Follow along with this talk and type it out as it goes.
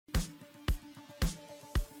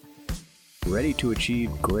Ready to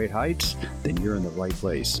achieve great heights? Then you're in the right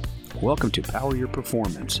place. Welcome to Power Your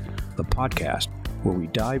Performance, the podcast where we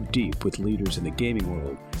dive deep with leaders in the gaming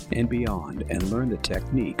world and beyond and learn the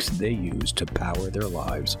techniques they use to power their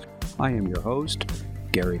lives. I am your host,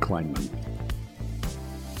 Gary Kleinman.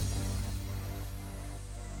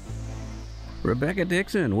 Rebecca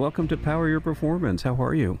Dixon, welcome to Power Your Performance. How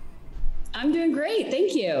are you? I'm doing great.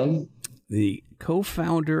 Thank you. The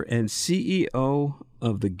co-founder and CEO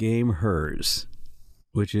of the Game Hers,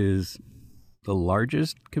 which is the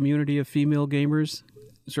largest community of female gamers,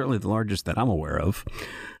 certainly the largest that I'm aware of.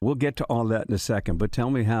 We'll get to all that in a second, but tell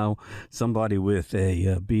me how somebody with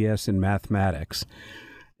a BS in mathematics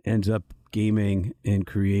ends up gaming and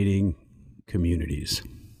creating communities.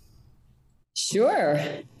 Sure.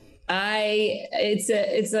 It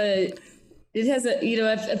has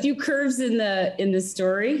a few curves in the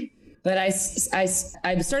story, but I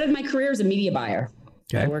started my career as a media buyer.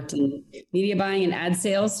 Okay. I worked in media buying and ad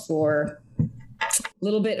sales for a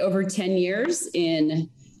little bit over 10 years to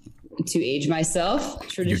age myself.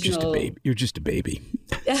 Traditional. You're just a baby.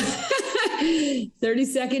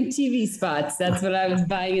 30-second TV spots. That's what I was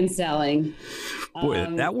buying and selling. Boy,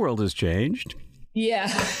 that world has changed. Yeah,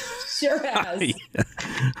 sure has.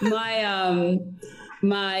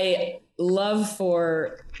 My love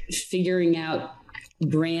for figuring out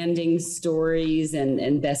branding stories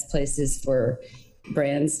and best places for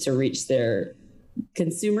brands to reach their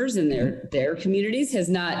consumers and their communities has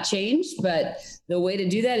not changed, but the way to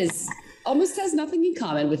do that almost has nothing in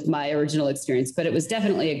common with my original experience. But it was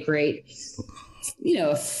definitely a great,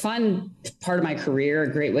 a fun part of my career,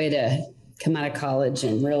 a great way to come out of college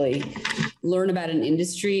and really learn about an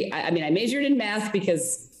industry. I majored in math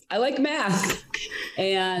because I like math.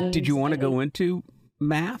 And did you want to go into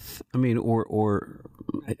math? I mean, or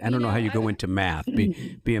I don't know how you go into math.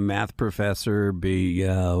 Be a math professor, be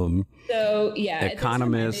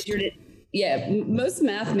economist. Most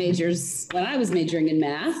math majors, when I was majoring in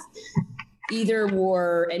math, either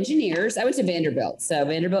were engineers. I went to Vanderbilt. So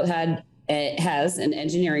Vanderbilt has an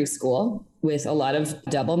engineering school with a lot of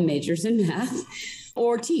double majors in math,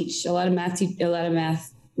 or teach. A lot of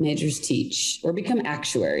math majors teach or become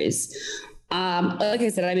actuaries. Like I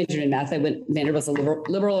said, I majored in math. Vanderbilt's a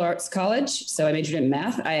liberal arts college, so I majored in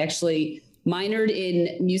math. I actually minored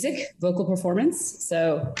in music, vocal performance.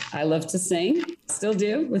 So I love to sing, still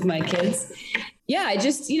do with my kids. Yeah, I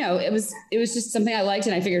just, it was just something I liked,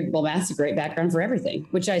 and I figured, well, math's a great background for everything,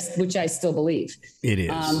 which I still believe. It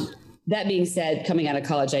is. That being said, coming out of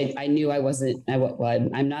college, I knew I'm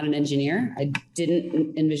not an engineer. I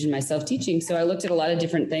didn't envision myself teaching. So I looked at a lot of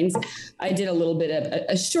different things. I did a little bit of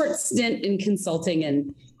a short stint in consulting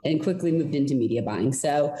and quickly moved into media buying.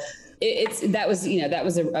 So that was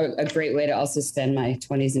a great way to also spend my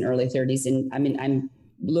 20s and early 30s. And I'm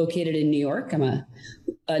located in New York. I'm a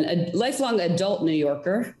lifelong adult New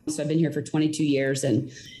Yorker. So I've been here for 22 years,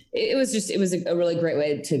 and it was a really great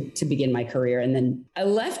way to begin my career. And then I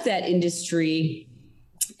left that industry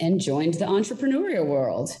and joined the entrepreneurial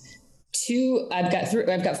world. I've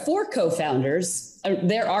got four co-founders.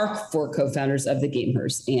 There are four co-founders of the Game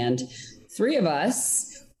Hers, and three of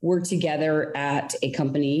us were together at a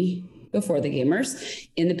company before the Game Hers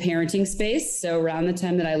in the parenting space. So around the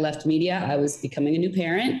time that I left media, I was becoming a new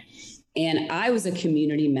parent, and I was a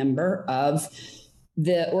community member of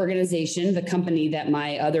the organization, the company that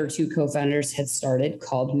my other two co-founders had started,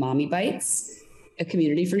 called Mommy Bites, a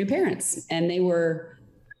community for new parents. And they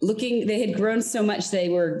had grown so much, they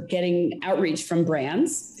were getting outreach from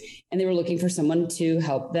brands, and they were looking for someone to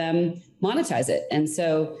help them monetize it. And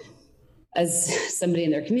so as somebody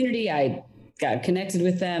in their community, I got connected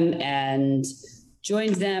with them and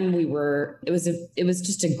joined them. It was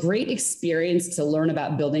just a great experience to learn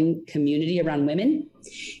about building community around women.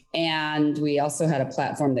 And we also had a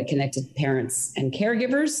platform that connected parents and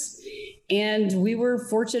caregivers. And we were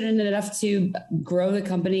fortunate enough to grow the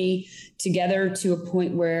company together to a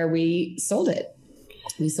point where we sold it.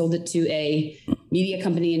 We sold it to a media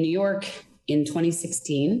company in New York in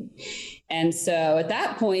 2016. And so at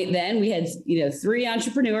that point, then we had, three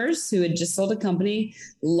entrepreneurs who had just sold a company,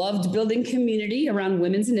 loved building community around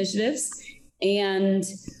women's initiatives. And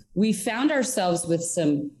we found ourselves with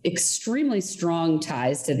some extremely strong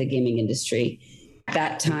ties to the gaming industry at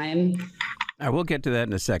that time. I will get to that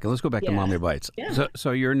in a second. Let's go back to Mommy Bites. Yeah.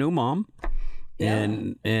 So you're a new mom,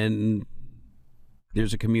 and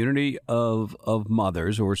there's a community of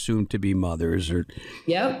mothers or soon to be mothers, or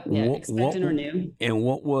expectant or new. And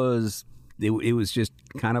what was it was just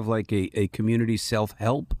kind of like a community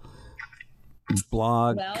self-help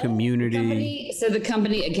blog community? The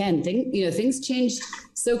company again, things changed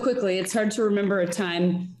so quickly. It's hard to remember a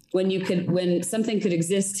time when something could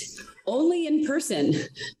exist only in person,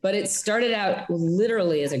 but it started out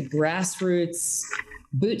literally as a grassroots,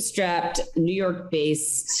 bootstrapped, New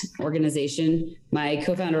York-based organization. My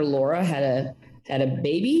co-founder Laura had a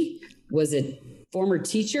baby, was a former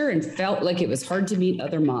teacher, and felt like it was hard to meet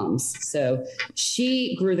other moms. So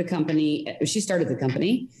she grew the company. She started the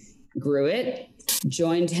company, grew it,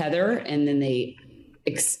 joined Heather, and then they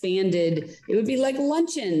expanded. It would be like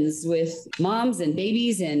luncheons with moms and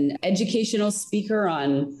babies, and educational speaker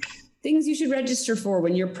on things you should register for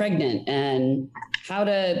when you're pregnant, and how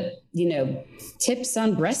to, tips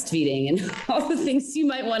on breastfeeding, and all the things you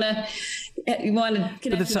might want to connect.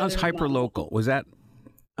 But it sounds hyper local. Was that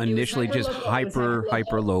initially just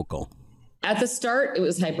hyper local? At the start, it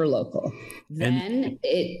was hyper local. Then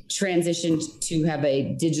it transitioned to have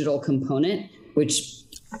a digital component, which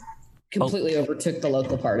completely overtook the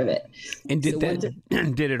local part of it. And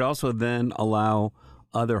did it also then allow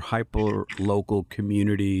other hyper local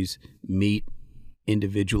communities meet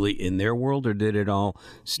individually in their world, or did it all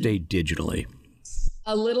stay digitally?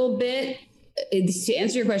 A little bit. To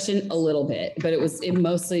answer your question, a little bit, but it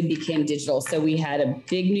mostly became digital. So we had a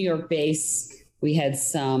big New York base. We had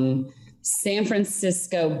some San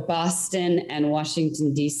Francisco, Boston, and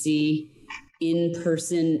Washington, D.C.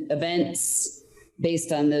 in-person events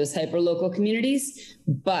based on those hyperlocal communities.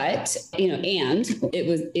 But, and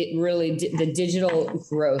the digital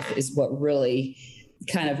growth is what really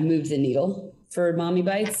kind of moved the needle for Mommy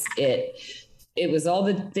Bites. It was all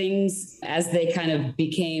the things as they kind of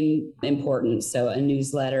became important. So a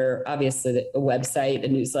newsletter, obviously a website, a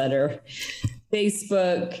newsletter,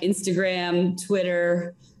 Facebook, Instagram,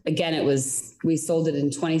 Twitter. Again, we sold it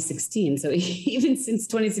in 2016. So even since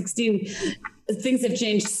 2016, things have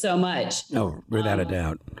changed so much. Oh, without a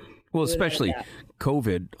doubt. Well, especially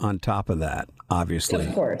COVID on top of that, obviously.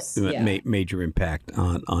 Of course. Major impact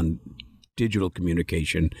on digital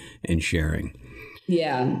communication and sharing.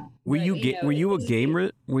 Yeah. Were you a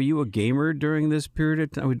gamer? Were you a gamer during this period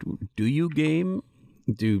of time? Do you game?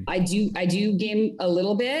 I do game a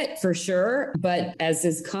little bit for sure, but as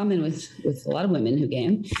is common with a lot of women who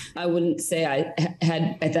game, I wouldn't say I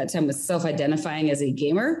had at that time was self-identifying as a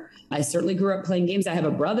gamer. I certainly grew up playing games. I have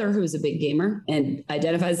a brother who's a big gamer and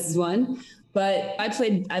identifies as one. But I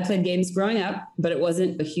played games growing up, but it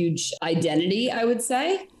wasn't a huge identity, I would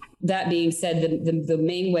say. That being said, the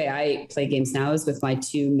main way I play games now is with my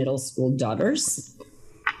 2 middle school daughters.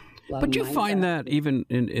 But you find that even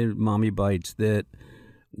in Mommy Bites that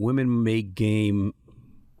women may game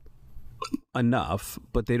enough,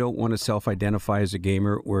 but they don't want to self-identify as a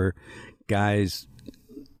gamer, where guys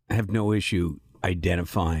have no issue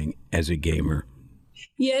identifying as a gamer.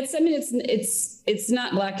 Yeah, it's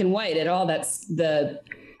not black and white at all. That's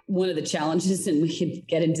one of the challenges, and we can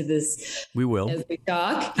get into this. We will as we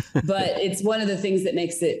talk. But it's one of the things that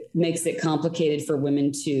makes it complicated for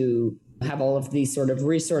women to have all of these sort of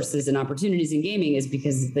resources and opportunities in gaming, is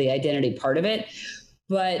because of the identity part of it.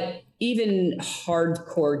 But even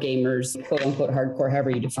hardcore gamers, quote unquote hardcore, however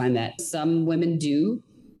you define that, some women do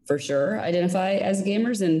for sure identify as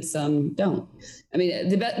gamers, and some don't. I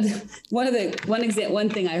mean, one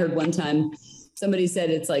thing I heard one time, somebody said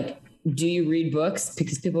it's like, do you read books?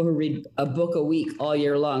 Because people who read a book a week all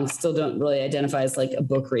year long still don't really identify as like a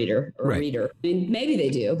book reader or reader. I mean, maybe they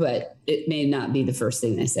do, but it may not be the first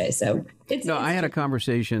thing they say. So I had a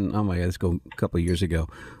conversation, oh my God, let's go a couple of years ago,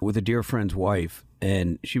 with a dear friend's wife,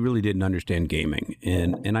 and she really didn't understand gaming.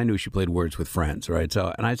 And I knew she played Words with Friends, right?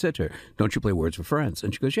 So, and I said to her, don't you play Words with Friends?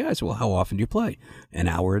 And she goes, yeah. I said, well, how often do you play? An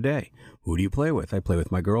hour a day. Who do you play with? I play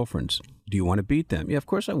with my girlfriends. Do you want to beat them? Yeah, of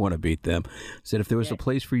course I want to beat them. I said, if there was a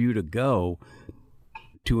place for you to go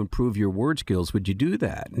to improve your word skills, would you do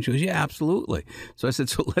that? And she goes, yeah, absolutely. So I said,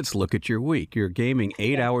 so let's look at your week. You're gaming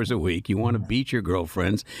 8 hours a week. You want to beat your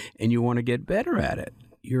girlfriends, and you want to get better at it.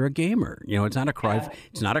 You're a gamer. It's not a cry.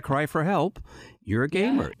 It's not a cry for help. You're a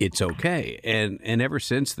gamer. Yeah. It's okay. And ever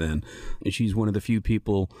since then, she's one of the few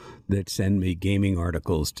people that send me gaming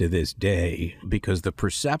articles to this day, because the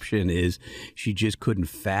perception is she just couldn't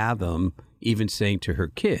fathom even saying to her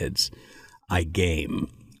kids, I game.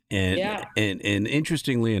 And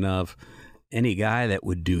interestingly enough, any guy that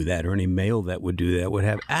would do that, or any male that would do that, would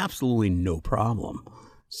have absolutely no problem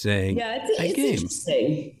saying, I game.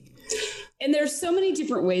 Interesting. And there's so many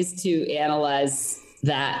different ways to analyze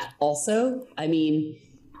that also. I mean,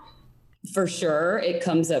 for sure, it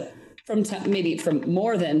comes up from maybe from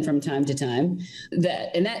more than from time to time.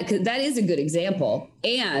 That is a good example.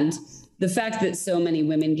 And the fact that so many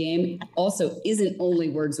women game also isn't only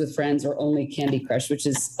Words with Friends or only Candy Crush, which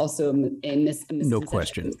is also a no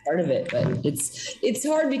question part of it. But it's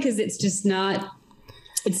hard because it's just not.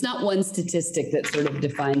 It's not one statistic that sort of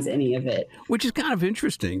defines any of it. Which is kind of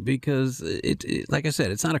interesting because, like I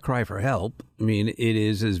said, it's not a cry for help. I mean, it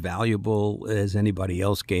is as valuable as anybody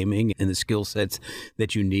else gaming and the skill sets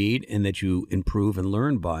that you need and that you improve and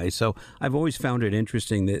learn by. So I've always found it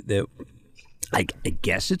interesting that I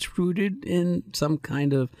guess it's rooted in some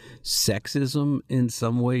kind of sexism in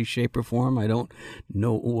some way, shape, or form. I don't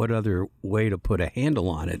know what other way to put a handle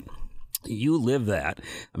on it. You live that.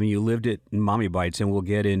 I mean, you lived it in Mommy Bites, and we'll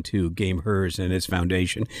get into Game Hers and its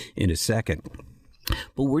foundation in a second.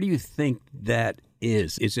 But where do you think that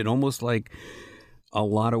is? Is it almost like a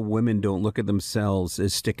lot of women don't look at themselves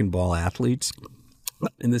as stick and ball athletes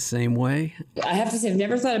in the same way? I have to say, I've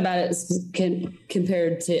never thought about it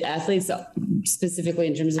compared to athletes specifically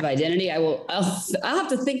in terms of identity. I'll have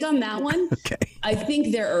to think on that one. Okay. I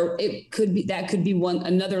think that could be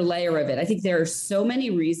another layer of it. I think there are so many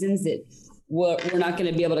reasons that we're not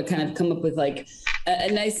going to be able to kind of come up with like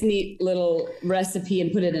a nice, neat little recipe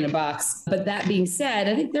and put it in a box. But that being said,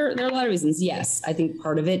 I think there are a lot of reasons. Yes, I think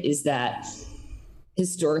part of it is that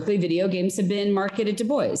historically video games have been marketed to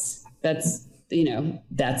boys. That's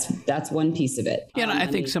one piece of it. Yeah, and I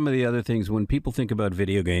think some of the other things, when people think about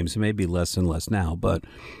video games, maybe less and less now, but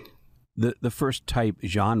the first type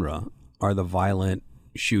genre are the violent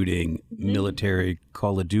shooting military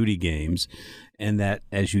Call of Duty games, and that,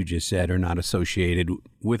 as you just said, are not associated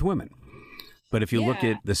with women. But if you look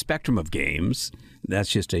at the spectrum of games, that's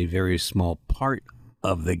just a very small part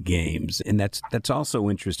of the games. And that's also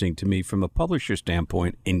interesting to me from a publisher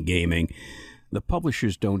standpoint in gaming. The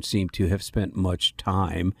publishers don't seem to have spent much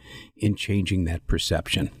time in changing that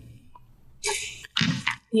perception.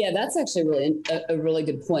 Yeah, that's actually a really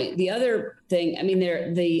good point. The other thing, I mean,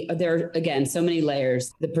 there are again so many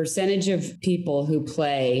layers. The percentage of people who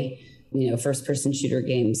play, first person shooter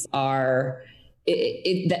games are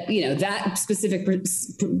that specific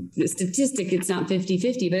statistic. It's not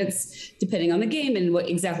 50-50, but it's depending on the game and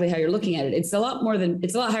exactly how you're looking at it. It's a lot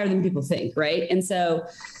higher than people think, right? And so.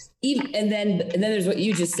 And then there's what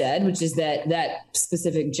you just said, which is that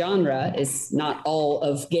specific genre is not all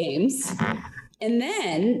of games. And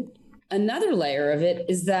then another layer of it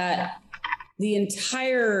is that the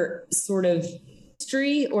entire sort of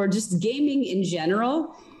history or just gaming in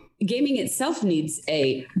general, gaming itself needs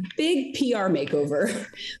a big PR makeover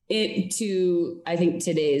to, I think,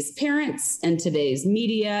 today's parents and today's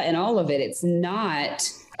media and all of it. It's not,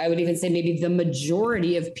 I would even say maybe the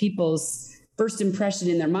majority of people's first impression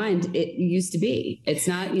in their mind it used to be. It's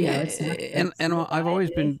not, it's not. And I've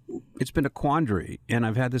always been, it's been a quandary, and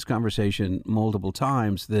I've had this conversation multiple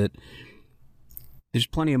times that there's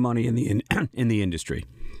plenty of money in the industry.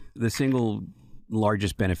 The single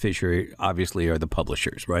largest beneficiary, obviously, are the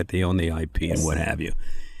publishers, right? They own the IP and what have you.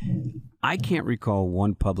 I can't recall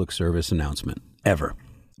one public service announcement ever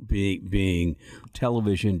being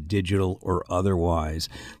television, digital, or otherwise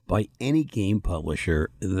by any game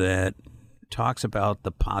publisher that talks about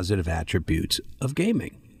the positive attributes of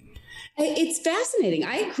gaming. It's fascinating.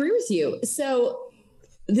 I agree with you. So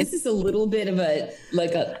this is a little bit of a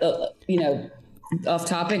off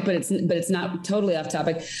topic, but it's not totally off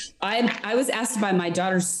topic. I was asked by my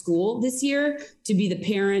daughter's school this year to be the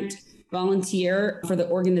parent volunteer for the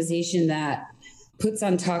organization that puts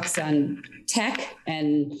on talks on tech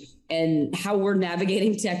and how we're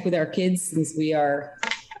navigating tech with our kids, since we are,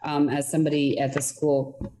 as somebody at the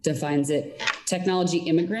school defines it, technology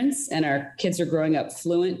immigrants, and our kids are growing up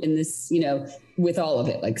fluent in this, with all of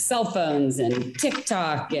it, like cell phones and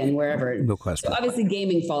TikTok and wherever. No question. So obviously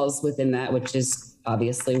gaming falls within that, which is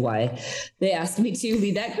obviously why they asked me to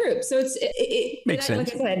lead that group. So it makes sense. Like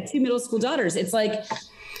I said, I had 2 middle school daughters. It's like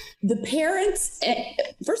the parents,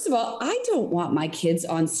 first of all, I don't want my kids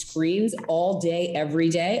on screens all day, every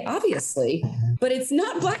day, obviously, but it's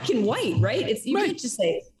not black and white, right? You can't just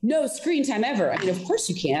say no screen time ever. I mean, of course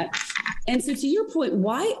you can't. And so to your point,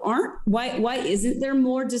 why isn't there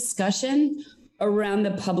more discussion around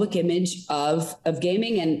the public image of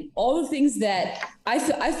gaming and all the things that I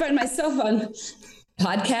find myself on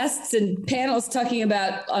podcasts and panels talking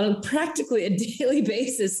about on practically a daily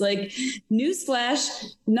basis? Like,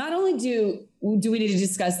 newsflash, not only do we need to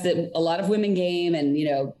discuss that a lot of women game and,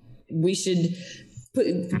 we should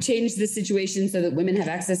change the situation so that women have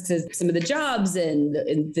access to some of the jobs and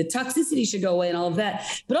the toxicity should go away and all of that.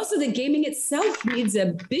 But also that gaming itself needs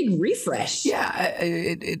a big refresh. Yeah,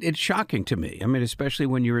 it's shocking to me. I mean, especially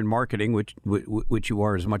when you're in marketing, which you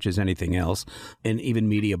are as much as anything else, and even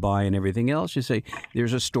media buy and everything else. You say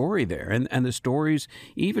there's a story there, and the stories,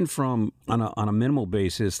 even from on a minimal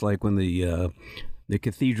basis, like when the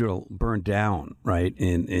cathedral burned down, right,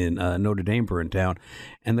 in Notre Dame burned down,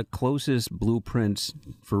 and the closest blueprints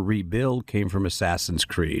for rebuild came from Assassin's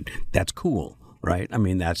Creed. That's cool, right? I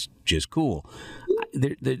mean, that's just cool.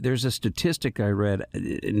 There's a statistic I read,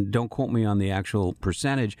 and don't quote me on the actual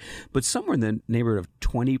percentage, but somewhere in the neighborhood of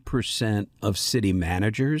 20% of city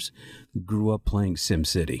managers grew up playing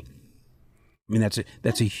SimCity. I mean,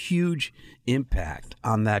 that's a huge impact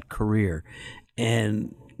on that career,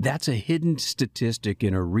 and that's a hidden statistic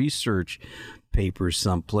in a research paper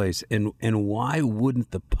someplace. And why wouldn't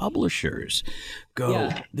the publishers go,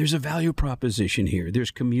 there's a value proposition here, there's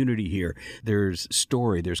community here, there's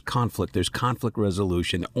story, there's conflict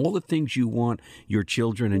resolution, all the things you want your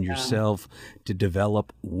children and yourself to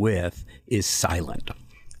develop with is silent.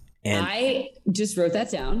 And I just wrote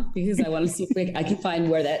that down because I want to see if I can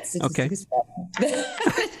find where that statistic is from.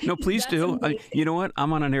 No, please do. You know what?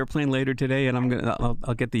 I'm on an airplane later today, and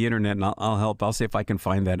I'll get the internet and I'll help. I'll see if I can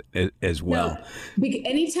find that as well. No,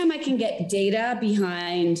 anytime I can get data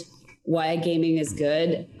behind why gaming is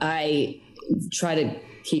good, I try to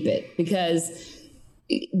keep it because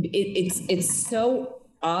it's so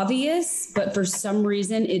obvious, but for some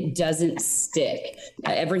reason it doesn't stick.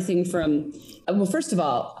 Everything from, well, first of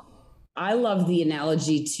all, I love the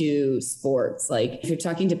analogy to sports. Like if you're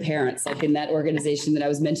talking to parents, like in that organization that I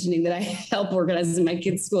was mentioning that I help organize in my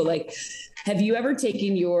kids' school, like, have you ever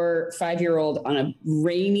taken your 5-year-old on a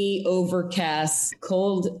rainy, overcast,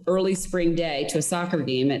 cold, early spring day to a soccer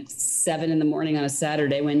game at 7 a.m. on a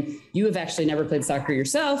Saturday when you have actually never played soccer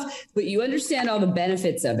yourself, but you understand all the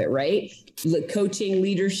benefits of it, right? Coaching,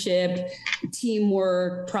 leadership,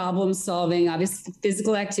 teamwork, problem solving, obviously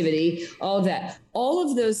physical activity, all of that. All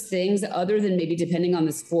of those things, other than maybe depending on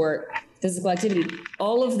the sport, physical activity,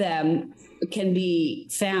 all of them can be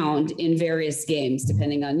found in various games,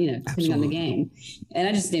 depending on the game. And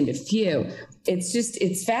I just named a few.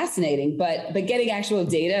 It's fascinating, but getting actual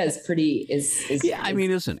data is pretty. I mean,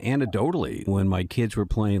 listen, anecdotally, when my kids were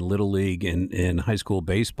playing Little League and high school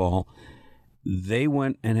baseball, they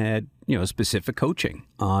went and had specific coaching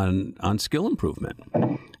on skill improvement,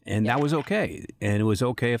 and that was okay. And it was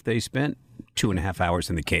okay if they spent 2.5 hours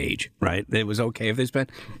in the cage, right? It was okay if they spent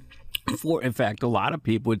in fact, a lot of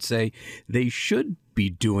people would say they should be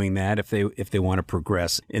doing that if they want to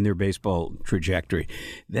progress in their baseball trajectory.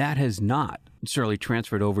 That has not necessarily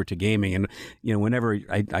transferred over to gaming. And, whenever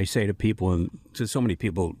I say to people, and so many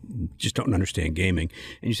people just don't understand gaming,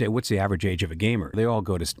 and you say, what's the average age of a gamer? They all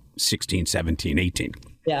go to 16, 17, 18.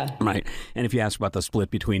 Yeah. Right. And if you ask about the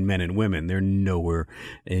split between men and women, they're nowhere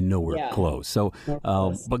close. So,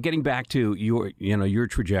 but getting back to your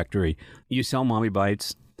trajectory, you sell Mommy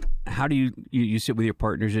Bites. How do you sit with your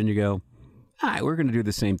partners and you go, hi, we're going to do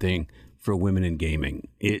the same thing for women in gaming?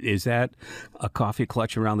 Is that a coffee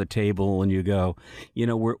clutch around the table and you go,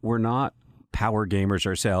 we're not power gamers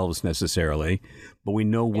ourselves necessarily, but we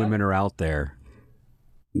know women are out there.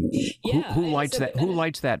 Who lights that? Who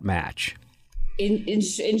lights that match? In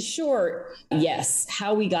short, yes.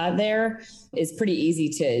 How we got there is pretty easy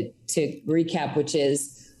to recap, which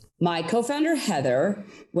is my co-founder, Heather,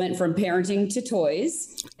 went from parenting to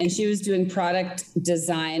toys, and she was doing product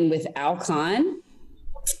design with Alcon,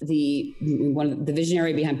 the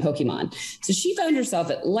visionary behind Pokemon. So she found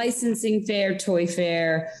herself at licensing fair, toy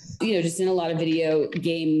fair, just in a lot of video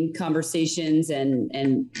game conversations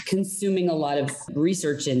and consuming a lot of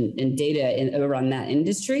research and data around that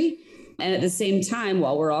industry. And at the same time,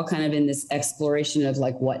 while we're all kind of in this exploration of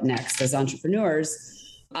like what next as entrepreneurs,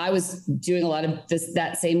 I was doing a lot of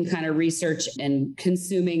that same kind of research and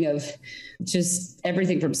consuming of just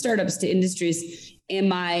everything from startups to industries. And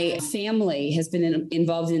my family has been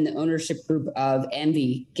involved in the ownership group of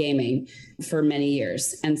Envy Gaming for many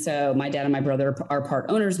years. And so my dad and my brother are part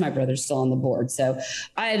owners. My brother's still on the board. So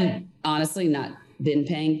I had honestly not been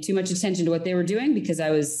paying too much attention to what they were doing because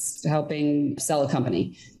I was helping sell a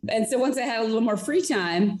company. And so once I had a little more free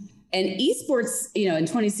time, and esports, in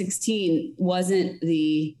 2016 wasn't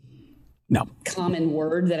the common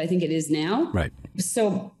word that I think it is now. Right.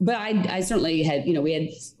 So, but I certainly had,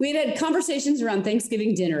 we had conversations around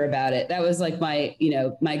Thanksgiving dinner about it. That was like my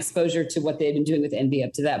exposure to what they had been doing with Envy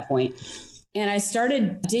up to that point. And I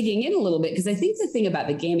started digging in a little bit because I think the thing about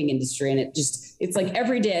the gaming industry, and it's like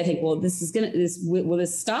every day I think, well, will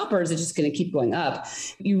this stop, or is it just going to keep going up?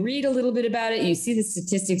 You read a little bit about it, you see the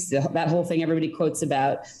statistics, that whole thing everybody quotes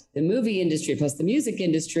about the movie industry plus the music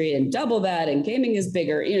industry and double that, and gaming is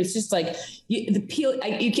bigger. It's just like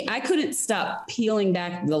I couldn't stop peeling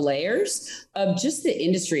back the layers of just the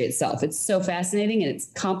industry itself. It's so fascinating, and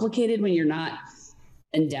it's complicated when you're not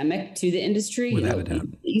endemic to the industry,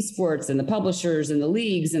 esports and the publishers and the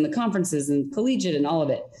leagues and the conferences and collegiate and all of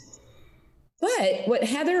it. But what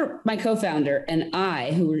Heather, my co-founder, and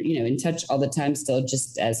I, who were, in touch all the time, still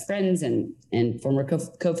just as friends and former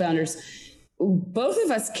co-founders, both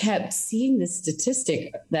of us kept seeing this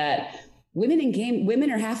statistic that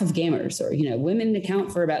women are half of gamers, or, women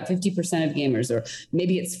account for about 50% of gamers, or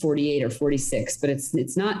maybe it's 48 or 46, but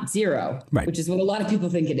it's not zero, right, which is what a lot of people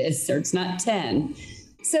think it is, or it's not 10.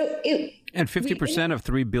 And 50% of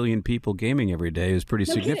 3 billion people gaming every day is pretty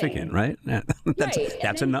significant, right?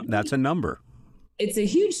 That's a number. It's a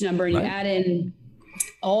huge number. And you add in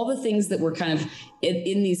all the things that were kind of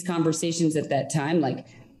in these conversations at that time, like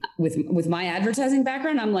with my advertising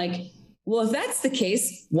background, I'm like, well, if that's the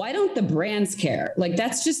case, why don't the brands care? Like,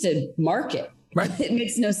 that's just a market. Right. It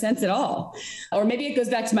makes no sense at all. Or maybe it goes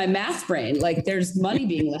back to my math brain. Like, there's money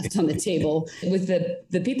being left on the table with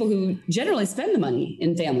the people who generally spend the money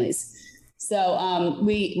in families. So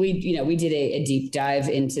we did a deep dive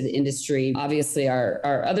into the industry. Obviously,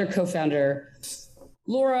 our other co-founder,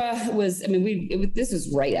 Laura, this was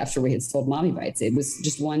right after we had sold Mommy Bites. It was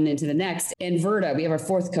just one into the next. And Verda, we have our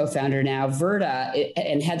fourth co-founder now. Verda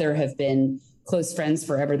and Heather have been close friends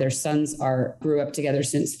forever. Their sons grew up together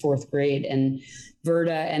since fourth grade, and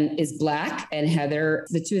Verda is Black, and Heather,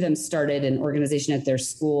 the two of them started an organization at their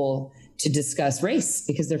school to discuss race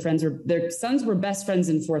because their sons were best friends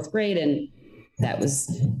in fourth grade, and that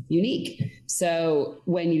was unique. So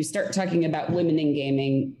when you start talking about women in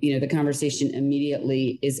gaming, the conversation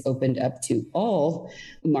immediately is opened up to all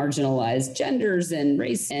marginalized genders and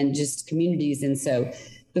race and just communities. And so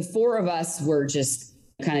the four of us were just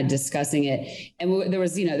kind of discussing it. And there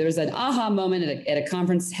was an aha moment at a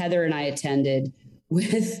conference Heather and I attended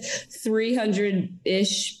with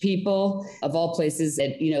 300-ish people of all places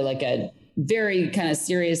at, like a very kind of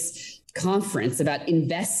serious conference about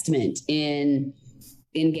investment in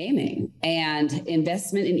gaming and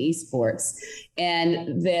investment in esports.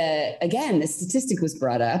 And the statistic was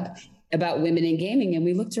brought up about women in gaming. And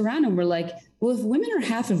we looked around and we're like, well, if women are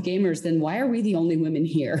half of gamers, then why are we the only women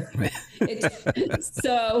here?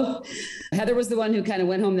 So Heather was the one who kind of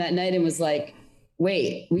went home that night and was like,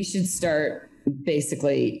 wait, we should start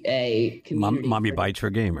basically a community. Mommy Bites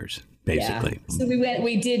for gamers, basically. Yeah. So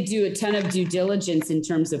we did do a ton of due diligence in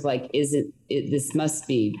terms of like, this must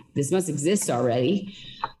exist already.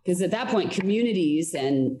 Because at that point, communities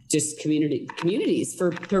and just communities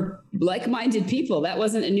for like-minded people, that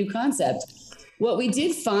wasn't a new concept. What we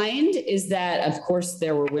did find is that, of course,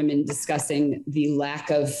 there were women discussing the lack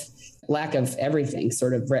of everything,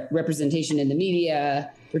 sort of representation in the media,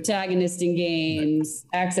 protagonist in games,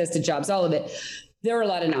 access to jobs, all of it. There were a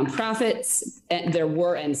lot of nonprofits, and there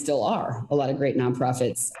were and still are a lot of great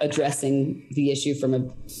nonprofits addressing the issue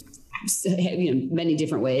from many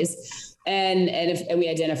different ways. And we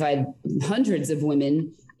identified hundreds of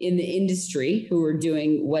women in the industry who were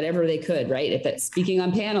doing whatever they could, right? Speaking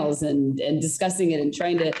on panels and discussing it and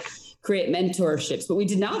trying to create mentorships, but we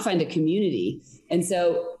did not find a community. And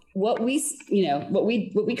so what we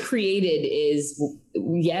created is,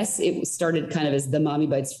 yes, it started kind of as the Mommy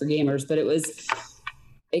Bites for gamers, but it was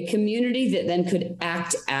a community that then could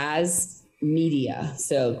act as media.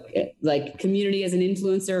 So like community as an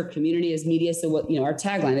influencer, community as media. So what, our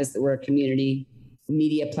tagline is that we're a community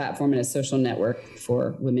media platform and a social network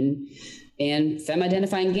for women and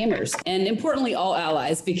femme-identifying gamers. And importantly, all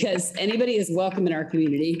allies, because anybody is welcome in our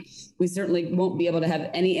community. We certainly won't be able to have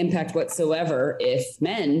any impact whatsoever if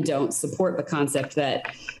men don't support the concept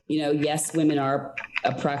that, yes, women are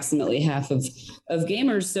approximately half of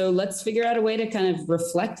gamers. So let's figure out a way to kind of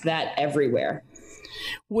reflect that everywhere.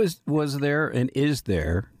 Was there and is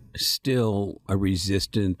there still a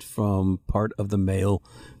resistance from part of the male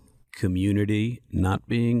community not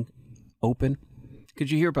being open?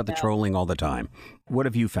 Because you hear about the trolling all the time. What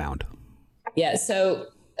have you found? Yeah, so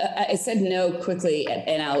I said no quickly,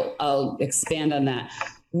 and I'll expand on that.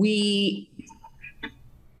 We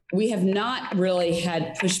have not really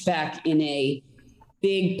had pushback in a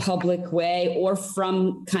big public way or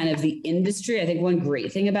from kind of the industry. I think one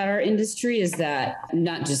great thing about our industry is that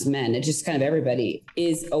not just men, it's just kind of everybody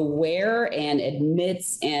is aware and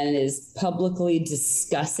admits and is publicly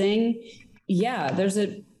discussing. Yeah, there's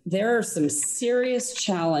a there are some serious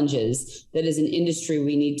challenges that as an industry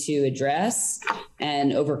we need to address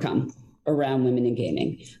and overcome around women in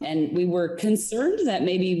gaming. And we were concerned that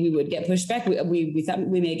maybe we would get pushback. We thought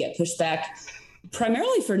we may get pushback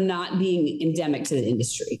primarily for not being endemic to the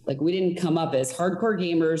industry. Like, we didn't come up as hardcore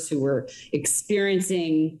gamers who were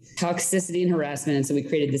experiencing toxicity and harassment. And so we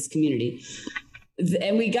created this community.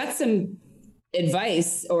 And we got some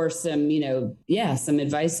advice or some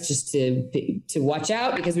advice just to watch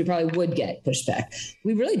out, because we probably would get pushback.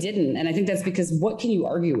 We really didn't. And I think that's because what can you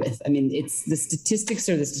argue with? I mean, it's the statistics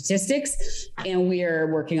are the statistics, and we are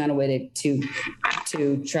working on a way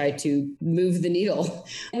to try to move the needle.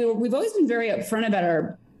 We've always been very upfront about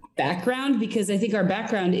our background, because I think our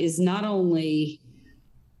background is not only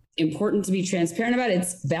important to be transparent about,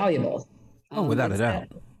 it's valuable. Oh, without a doubt.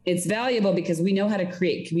 It's valuable because we know how to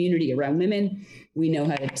create community around women. We know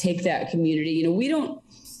how to take that community.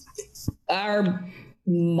 Our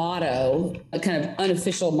motto, a kind of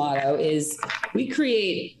unofficial motto, is we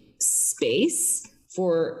create space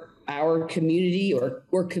for our community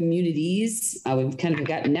or communities. We've kind of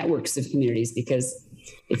got networks of communities because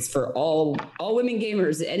it's for all women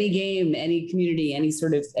gamers, any game, any community,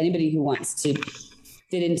 anybody who wants to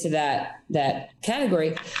fit into that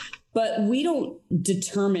category. But we don't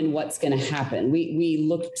determine what's going to happen. We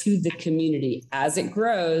look to the community as it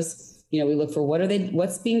grows. We look for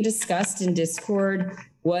what's being discussed in Discord,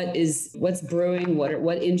 what's brewing,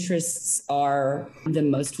 what interests are the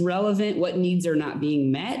most relevant, what needs are not being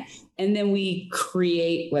met. And then we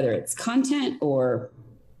create, whether it's content or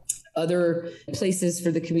other places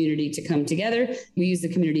for the community to come together. We use the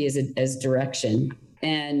community as direction.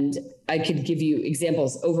 And I could give you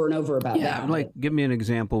examples over and over about that. Like, give me an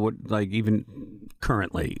example. What, like, even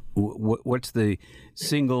currently, what's the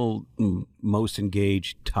single most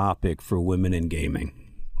engaged topic for women in gaming?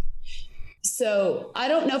 So I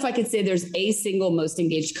don't know if I could say there's a single most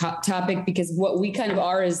engaged topic, because what we kind of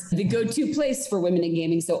are is the go-to place for women in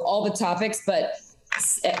gaming. So all the topics, but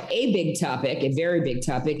a very big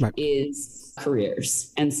topic, right, is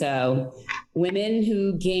careers. And so women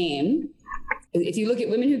who game, if you look at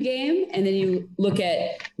women who game and then you look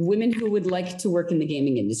at women who would like to work in the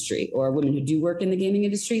gaming industry or women who do work in the gaming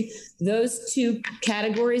industry, those two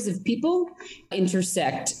categories of people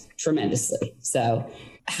intersect tremendously. So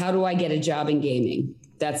how do I get a job in gaming?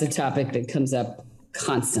 That's a topic that comes up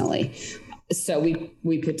constantly. So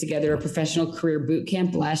we put together a professional career boot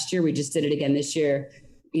camp last year. We just did it again this year.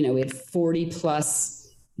 We had 40 plus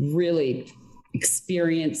really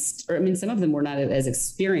experienced, some of them were not as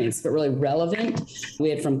experienced, but really relevant. We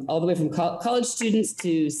had all the way from college students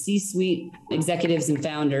to C-suite executives and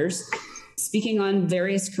founders speaking on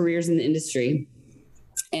various careers in the industry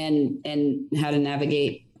and how to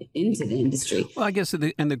navigate into the industry. Well, I guess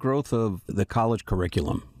the growth of the college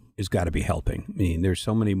curriculum has got to be helping. I mean, there's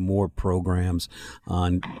so many more programs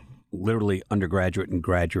on literally undergraduate and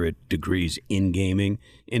graduate degrees in gaming,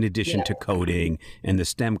 in addition to coding and the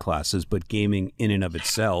STEM classes, but gaming in and of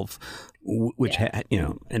itself, which,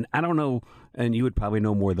 and I don't know, and you would probably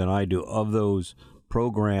know more than I do, of those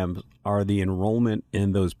programs, are the enrollment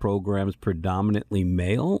in those programs predominantly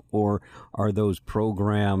male, or are those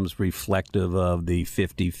programs reflective of the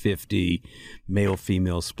 50-50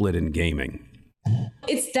 male-female split in gaming?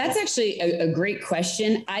 That's actually a great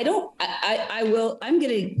question. I'm going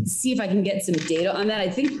to see if I can get some data on that. I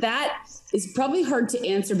think that is probably hard to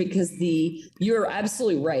answer because you're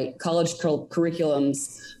absolutely right. College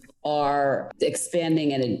curriculums are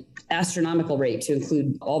expanding at an astronomical rate to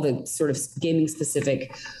include all the sort of gaming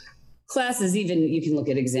specific classes. Even you can look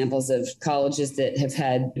at examples of colleges that have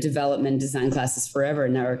had development design classes forever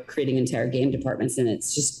and now are creating entire game departments. And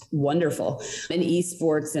it's just wonderful. And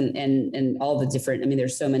esports and all the different,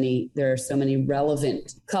 there are so many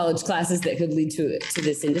relevant college classes that could lead to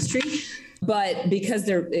this industry. But because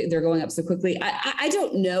they're going up so quickly, I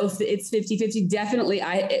don't know if it's 50-50. Definitely,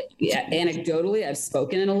 anecdotally, I've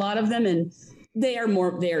spoken in a lot of them, and they are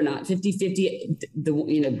not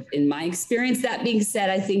 50-50. In my experience. That being said,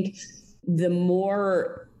 I think the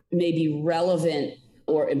more maybe relevant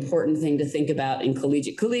or important thing to think about in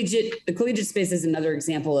the collegiate space is another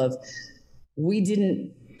example of, we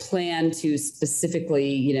didn't plan to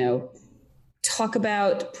specifically, talk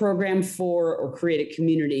about, program for, or create a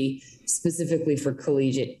community specifically for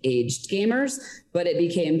collegiate aged gamers, but it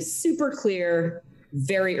became super clear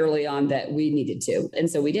very early on that we needed to. And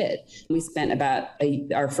so we did. We spent about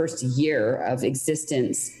our first year of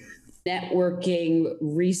existence networking,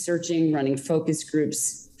 researching, running focus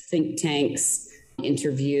groups, think tanks,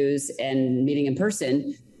 interviews, and meeting in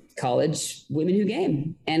person college women who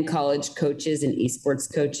game and college coaches and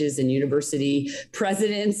esports coaches and university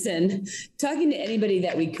presidents, and talking to anybody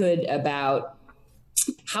that we could about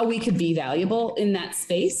how we could be valuable in that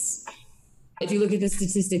space. If you look at the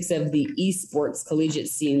statistics of the esports collegiate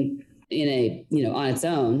scene on its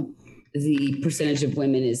own, the percentage of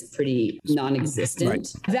women is pretty non-existent.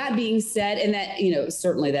 Right. That being said, and that,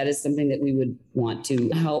 certainly that is something that we would want to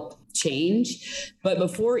help change. But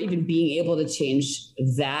before even being able to change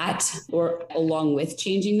that, or along with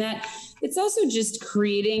changing that, it's also just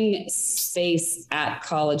creating space at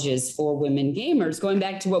colleges for women gamers. Going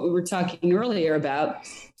back to what we were talking earlier about,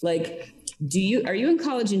 like, are you in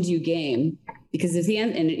college and do you game? Because if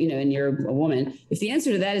and you're a woman, if the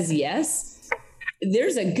answer to that is yes,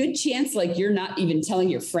 there's a good chance like you're not even telling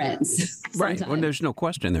your friends. Right. Well, there's no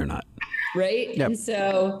question they're not. Right. Yep. And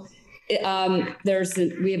so we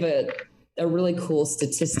have a really cool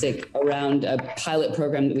statistic around a pilot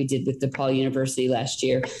program that we did with DePaul University last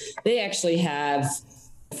year. They actually have,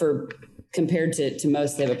 compared to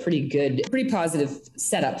most, they have a pretty positive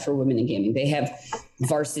setup for women in gaming. They have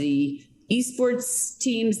varsity esports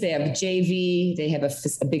teams, they have JV, they have a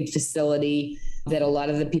big facility that a lot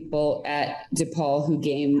of the people at DePaul who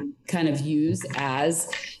game kind of use as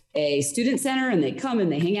a student center, and they come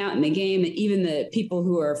and they hang out and they game. And even the people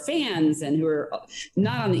who are fans and who are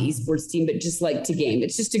not on the esports team, but just like to game.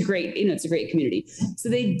 It's just it's a great community. So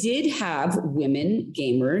they did have women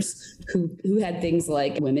gamers who had things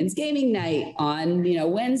like women's gaming night on,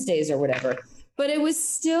 Wednesdays or whatever. But it was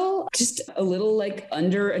still just a little like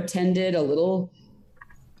underattended, a little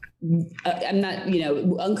I'm not,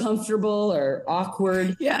 uncomfortable or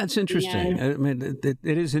awkward. Yeah, it's interesting. I mean, it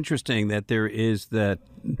is interesting that there is that,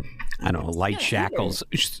 light shackles,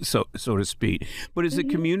 so to speak. But is the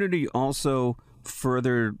community also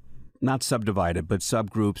further, not subdivided, but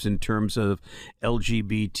subgroups in terms of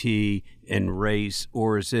LGBT and race,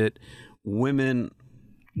 or is it women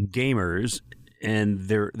gamers and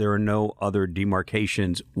there are no other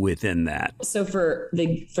demarcations within that? So for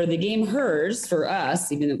the game hers, for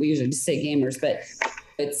us, even though we usually just say gamers, but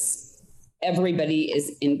it's everybody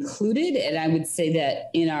is included. And I would say that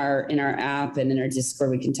in our app and in our Discord,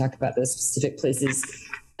 we can talk about those specific places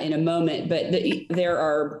in a moment, but there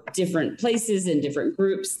are different places and different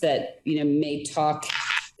groups that, may talk,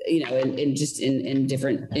 in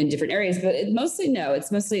different areas, but it's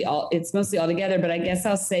mostly all together. But I guess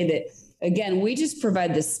I'll say that, again, we just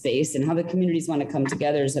provide the space, and how the communities want to come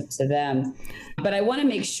together is up to them. But I want to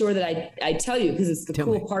make sure that I tell you, because it's the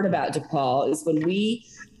cool part about DePaul, is when we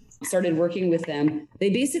started working with them,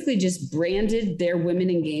 they basically just branded their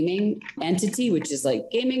women in gaming entity, which is like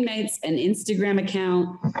gaming nights, an Instagram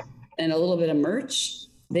account, and a little bit of merch.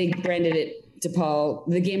 They branded it DePaul,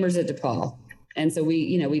 the gamers at DePaul. And so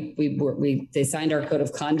they signed our code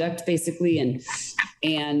of conduct basically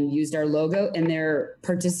and used our logo, and their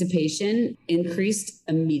participation increased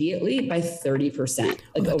immediately by 30%.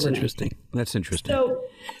 That's overnight. Interesting. That's interesting.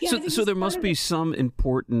 So there must be some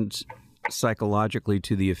importance psychologically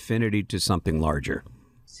to the affinity to something larger.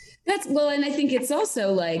 And I think it's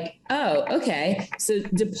also like, oh, okay. So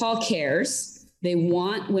DePaul cares. They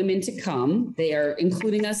want women to come. They are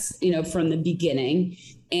including us, from the beginning.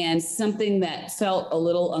 And something that felt a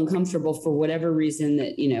little uncomfortable for whatever reason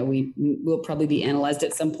that, we will probably be analyzed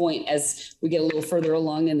at some point as we get a little further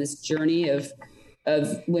along in this journey of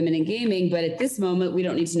women in gaming. But at this moment, we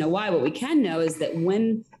don't need to know why. What we can know is that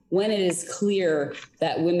when it is clear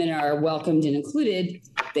that women are welcomed and included,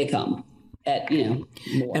 they come at,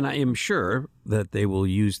 more. And I am sure that they will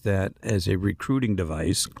use that as a recruiting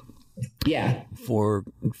device for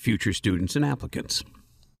future students and applicants.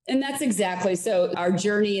 And that's exactly. So our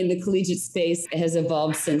journey in the collegiate space has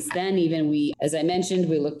evolved since then. Even as I mentioned,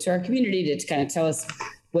 we looked to our community to kind of tell us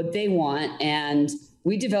what they want. And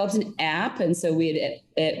we developed an app. And so we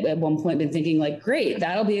had at one point been thinking like, great,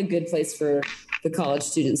 that'll be a good place for the college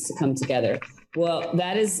students to come together. Well,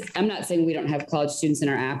 I'm not saying we don't have college students in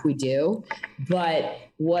our app. We do. But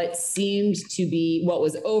what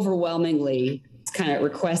was overwhelmingly kind of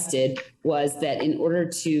requested was that in order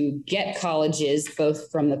to get colleges,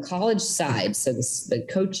 both from the college side, so the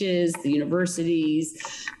coaches, the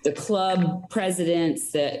universities, the club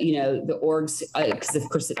presidents, the orgs, because of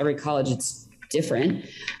course at every college it's different,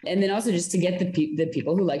 and then also just to get the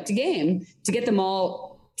people who like to game, to get them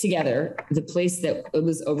all together. The place that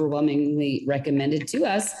was overwhelmingly recommended to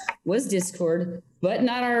us was Discord, but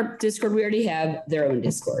not our Discord. We already have their own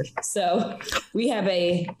Discord. So we have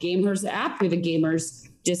a Gamers app, we have a Gamers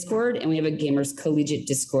Discord, and we have a Gamers Collegiate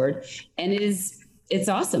Discord. And it's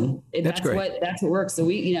awesome. That's great. That's what works. So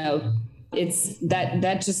we, It's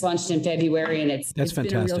that just launched in February, and it's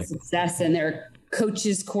been a real success. And there are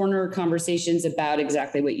coaches corner conversations about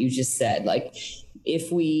exactly what you just said. Like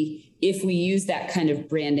if we use that kind of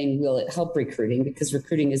branding, will it help recruiting? Because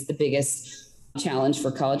recruiting is the biggest challenge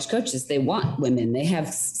for college coaches. They want women.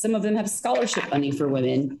 Some of them have scholarship money for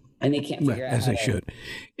women, and they can't figure out as they should.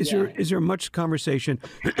 Is there much conversation,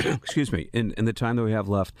 excuse me, in the time that we have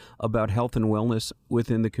left, about health and wellness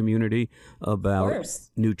within the community, about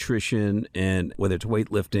nutrition, and whether it's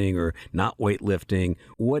weightlifting or not weightlifting?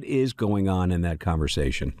 What is going on in that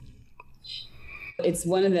conversation? It's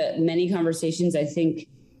one of the many conversations. I think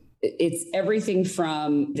it's everything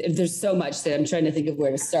from, there's so much that I'm trying to think of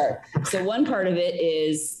where to start. So one part of it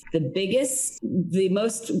is the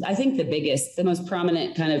most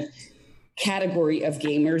prominent kind of category of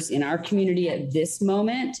gamers in our community at this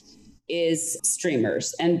moment is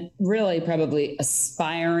streamers, and really probably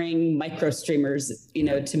aspiring micro streamers,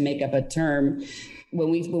 to make up a term.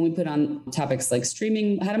 When we put on topics like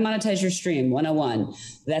streaming, how to monetize your stream 101,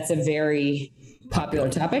 that's a very popular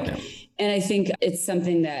topic. Yeah. And I think it's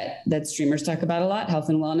something that streamers talk about a lot, health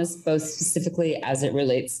and wellness, both specifically as it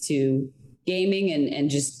relates to gaming and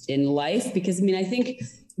just in life. Because I think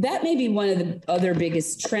that may be one of the other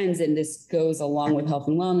biggest trends, and this goes along with health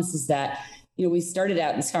and wellness, is that, we started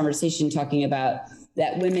out this conversation talking about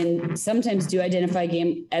that women sometimes do identify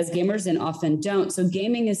as gamers and often don't. So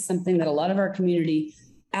gaming is something that a lot of our community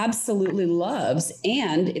absolutely loves,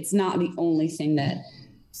 and it's not the only thing that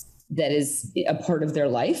is a part of their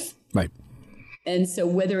life. Right. And so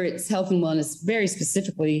whether it's health and wellness very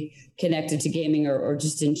specifically connected to gaming or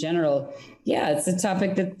just in general, it's a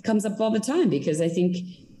topic that comes up all the time, because I think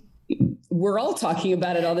we're all talking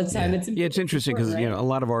about it all the time. Yeah. It's interesting because, right? A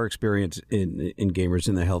lot of our experience in gamers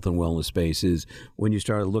in the health and wellness space is when you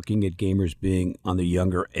start looking at gamers being on the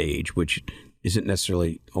younger age, which isn't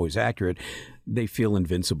necessarily always accurate, they feel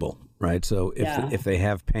invincible. Right. So if they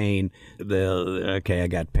have pain, I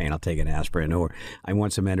got pain, I'll take an aspirin, or I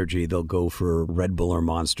want some energy, they'll go for Red Bull or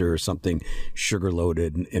Monster or something sugar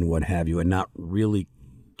loaded and what have you, and not really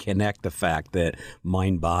connect the fact that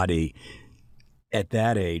mind body at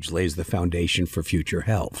that age lays the foundation for future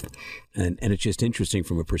health. And it's just interesting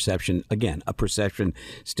from a perception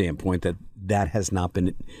standpoint that has not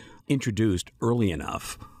been introduced early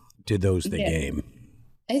enough to those that game.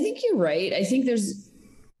 I think you're right. I think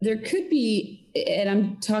there could be, and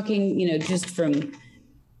I'm talking,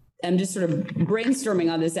 I'm just sort of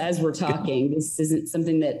brainstorming on this as we're talking. This isn't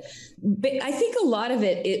something but I think a lot of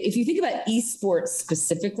it, if you think about esports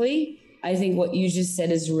specifically, I think what you just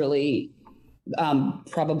said is really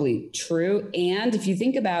probably true. And if you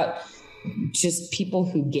think about just people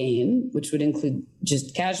who game, which would include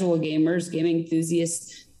just casual gamers, gaming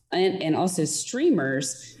enthusiasts, and also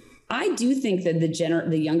streamers, I do think that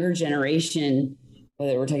the younger generation,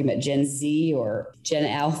 whether we're talking about Gen Z or Gen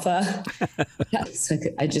Alpha,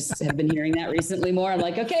 I just have been hearing that recently more. I'm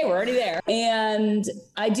like, okay, we're already there. And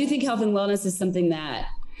I do think health and wellness is something that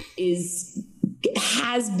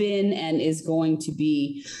has been and is going to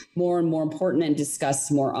be more and more important and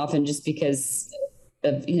discussed more often, just because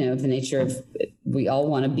of the nature of, we all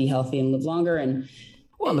want to be healthy and live longer. And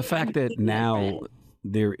the fact that now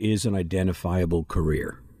there is an identifiable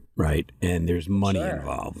career. Right. And there's money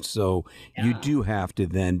involved. So you do have to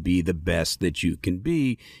then be the best that you can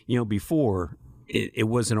be. Before it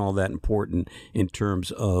wasn't all that important in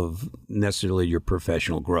terms of necessarily your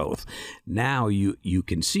professional growth. Now you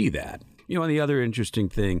can see that. And the other interesting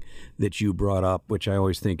thing that you brought up, which I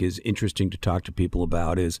always think is interesting to talk to people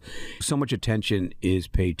about, is so much attention is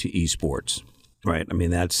paid to esports. Right.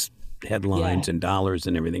 That's headlines and dollars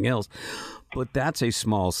and everything else. But that's a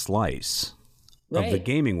small slice of the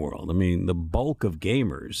gaming world. The bulk of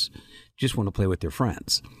gamers just want to play with their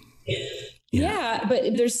friends. Yeah,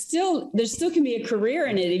 but there still can be a career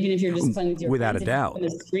in it, even if you're just playing with your without friends. Without a doubt.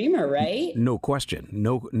 A streamer, right? No question.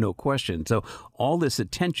 No question. So all this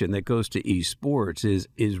attention that goes to esports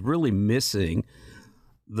is really missing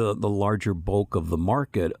the larger bulk of the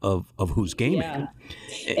market of who's gaming. Yeah.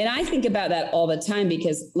 And I think about that all the time,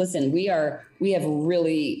 because listen, we have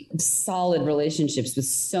really solid relationships with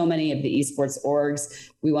so many of the esports orgs.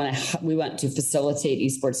 We want to facilitate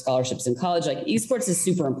esports scholarships in college. Like, esports is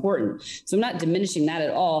super important. So I'm not diminishing that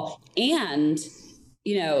at all. And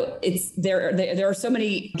it's there are so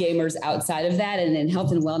many gamers outside of that. And in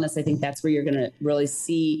health and wellness, I think that's where you're going to really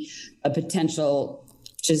see a potential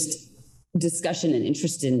just discussion and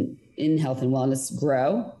interest in health and wellness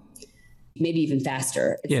grow, maybe even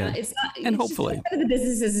faster. It's not, and hopefully the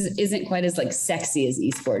business isn't quite as sexy as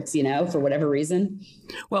esports, for whatever reason.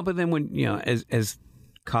 Well, but then when, as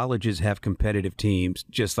colleges have competitive teams,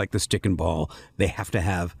 just like the stick and ball. They have to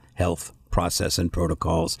have health process and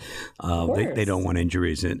protocols. They don't want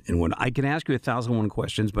injuries. And when I can ask you 1,001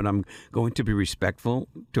 questions, but I'm going to be respectful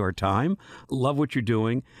to our time. Love what you're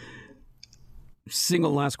doing.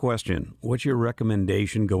 Single last question. What's your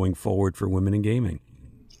recommendation going forward for women in gaming?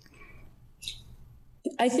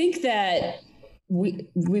 I think that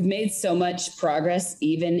we've made so much progress,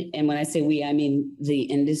 and when I say we, I mean the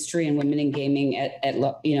industry and women in gaming at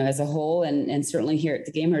as a whole, and certainly here at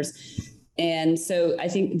the Gamehers. And so I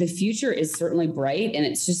think the future is certainly bright, and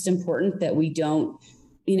it's just important that we don't,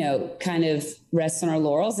 kind of rest on our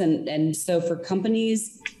laurels. And so for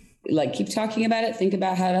companies, like, keep talking about it, think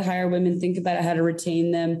about how to hire women, think about how to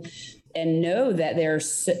retain them, and know that there are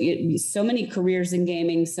so many careers in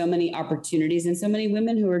gaming, so many opportunities, and so many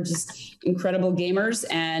women who are just incredible gamers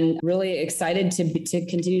and really excited to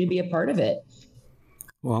continue to be a part of it.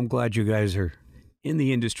 Well, I'm glad you guys are in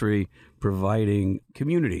the industry providing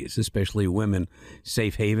communities, especially women,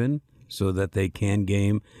 safe haven so that they can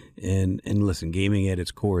game. And listen, gaming at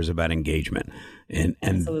its core is about engagement. And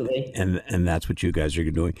Absolutely. And that's what you guys are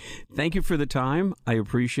doing. Thank you for the time. I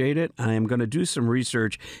appreciate it. I am going to do some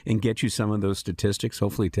research and get you some of those statistics,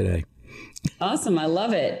 hopefully today. Awesome. I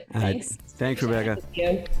love it. Thanks. Thanks, Rebecca.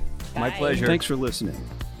 My Bye. pleasure. Thanks for listening.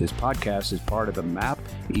 This podcast is part of the MAP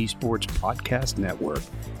Esports Podcast Network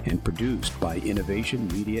and produced by Innovation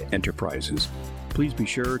Media Enterprises. Please be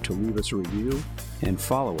sure to leave us a review and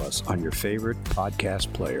follow us on your favorite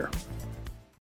podcast player.